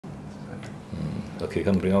Okay,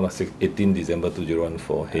 come bring out 18 December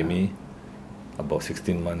 2014. Hemi, about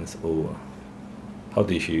 16 months old. How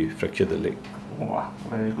did she fracture the leg? Wow,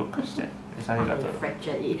 very good question.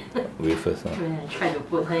 Fractured it. Wait first. When I tried to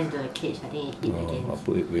put her into the cage, I think it hit again. I'll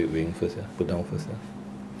put it weighing first. Put down first.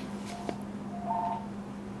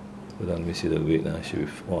 Put down, let me see the weight. She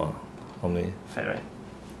with, wow, how many? Fat, right?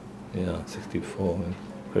 Yeah, 64. Man.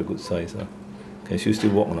 Quite good size. Can she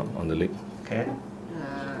still walk on the leg? Can.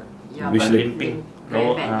 Yeah, which leg? Limping.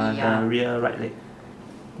 Very badly, the rear right leg.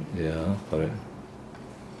 Yeah, correct.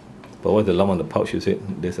 But what's the lump on the pouch? You said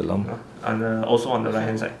there's a lump. Also on the right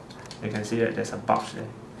hand side, you can see that there's a bulge there.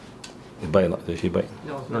 It bite or not? Does she bite?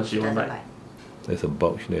 No, she won't bite. There's a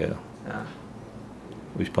bulge there. Yeah.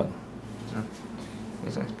 Which part?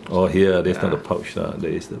 This one. Oh, here. There's not a pouch. There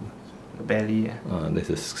is the belly. Yeah.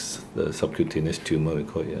 There's the subcutaneous tumour we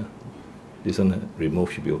call it. Yeah. This one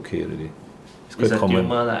removed should be okay already. It's quite a common.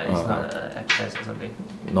 tumour, it's not an abscess or something.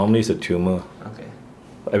 Normally it's a tumour. Okay.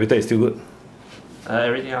 Everything is still good.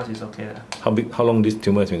 Everything else is okay. How long this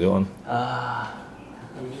tumour has been going on?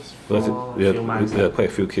 At least Because we have quite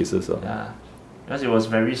a few cases. Yeah. Because it was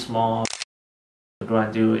very small. To grow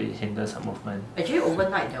until it hinders her movement. Actually,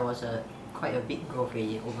 overnight there was quite a big growth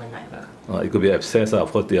already overnight. It could be abscess. Of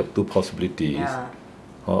course, there are two possibilities. Yeah.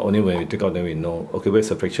 Only when we take out, then we know. Okay, where's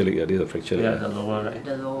the fracture leg? This is a fracture leg. Yeah, the lower right.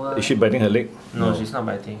 The lower. Is she biting her leg? No, she's not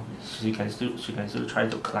biting. She can still try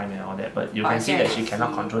to climb and all that, but you can see that she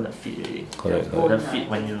cannot control the feet really. Correct. The feet,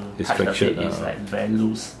 when you touch the feet, is like very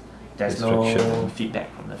loose. There's no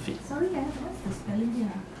feedback from the feet. Sorry, what's the spelling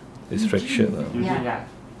here? It's fractured. Yeah.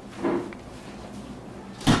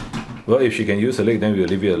 Well, if she can use her leg, then we'll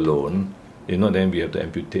leave it alone. If not, then we have to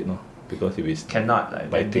amputate, no? Because if it's cannot like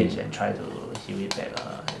biting bandage and try to heal it back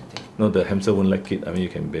or anything. No, the hamster won't like it. I mean, you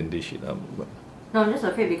can bandage it up. But No, I'm just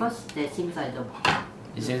afraid because there seems like the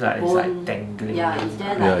it seems like it's like dangling. Yeah, is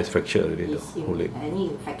there like it's fractured already, the whole leg. any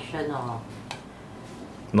infection or?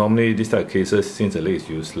 Normally, this type of cases, since the leg is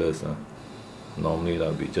useless, normally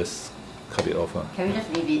we just cut it off. Can we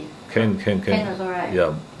just leave it? Can. Can also, right?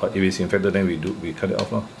 Yeah, but if it's infected, then we cut it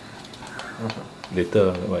off.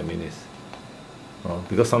 Later, what I mean is,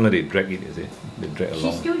 because sometimes they drag it, you see, they drag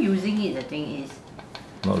along. She's still using it. The thing is.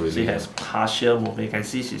 Not really. She has partial movement. You can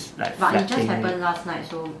see she's like But it just flattening happened last night,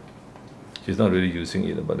 so. She's not really using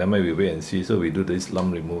it, but then maybe we wait and see. So we do this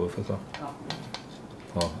lump removal first.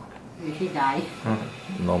 Will she die?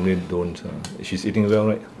 Normally don't. She's eating well,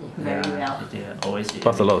 right? Very well. Always eating.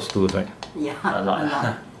 Plus a lot of stools, right? Yeah, a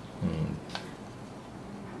lot. And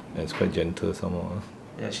it's quite gentle somehow.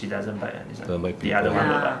 Yeah, she doesn't bite. Doesn't bite the other people.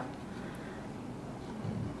 one will bite.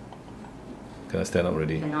 Can I stand up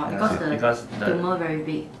already? Cannot, because the tumour very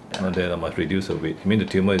big. Not that I must reduce the weight. I mean the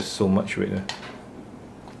tumour is so much weight.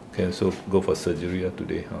 Okay, so go for surgery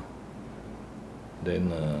today.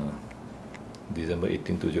 Then December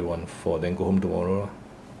 18, 2014. Then go home tomorrow.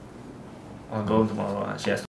 Go home tomorrow. She has